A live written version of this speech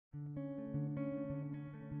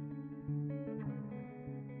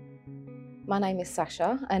My name is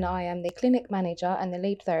Sasha and I am the clinic manager and the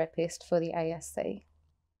lead therapist for the ASC.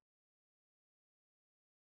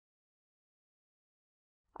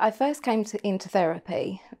 I first came into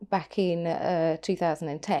therapy back in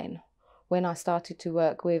 2010 when I started to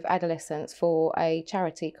work with adolescents for a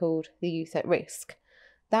charity called the Youth at Risk.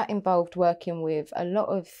 That involved working with a lot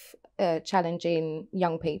of challenging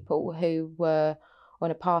young people who were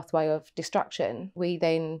on a pathway of destruction. We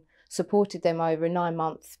then supported them over a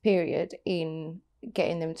 9-month period in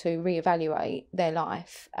getting them to reevaluate their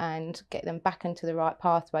life and get them back into the right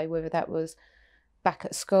pathway, whether that was back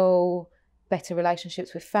at school, better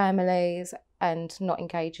relationships with families, and not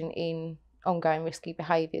engaging in ongoing risky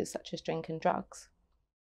behaviours such as drink and drugs.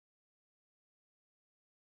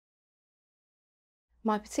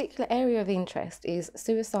 My particular area of interest is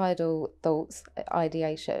suicidal thoughts,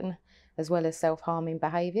 ideation, as well as self-harming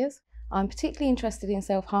behaviours. I'm particularly interested in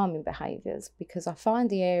self-harming behaviours because I find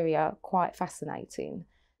the area quite fascinating.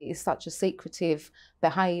 It's such a secretive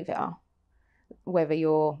behaviour, whether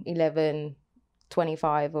you're 11,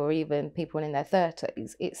 25 or even people in their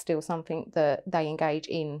 30s, it's still something that they engage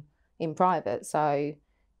in private. So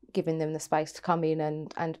giving them the space to come in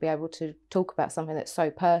and be able to talk about something that's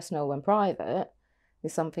so personal and private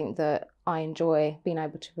is something that I enjoy being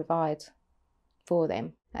able to provide for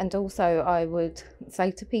them. And also I would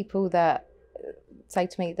say to people that say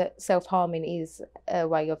to me that self-harming is a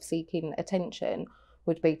way of seeking attention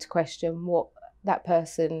would be to question what that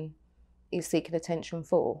person is seeking attention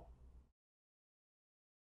for.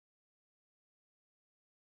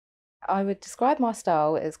 I would describe my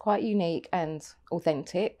style as quite unique and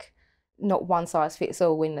authentic, not one size fits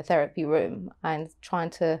all in the therapy room, and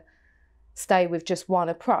trying to stay with just one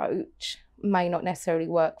approach may not necessarily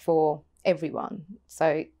work for everyone.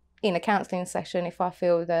 So in a counselling session, if I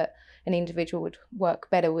feel that an individual would work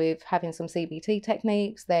better with having some CBT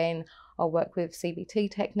techniques, then I'll work with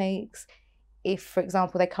CBT techniques. If, for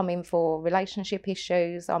example, they come in for relationship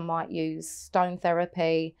issues, I might use stone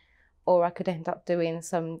therapy, or I could end up doing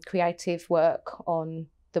some creative work on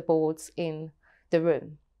the boards in the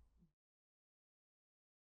room.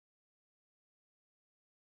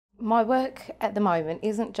 My work at the moment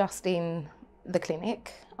isn't just in the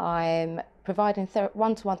clinic. I'm providing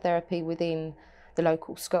one-to-one therapy within the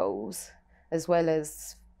local schools, as well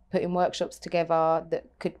as putting workshops together that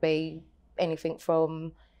could be anything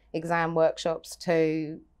from exam workshops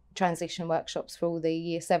to transition workshops for all the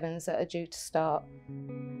year 7s that are due to start.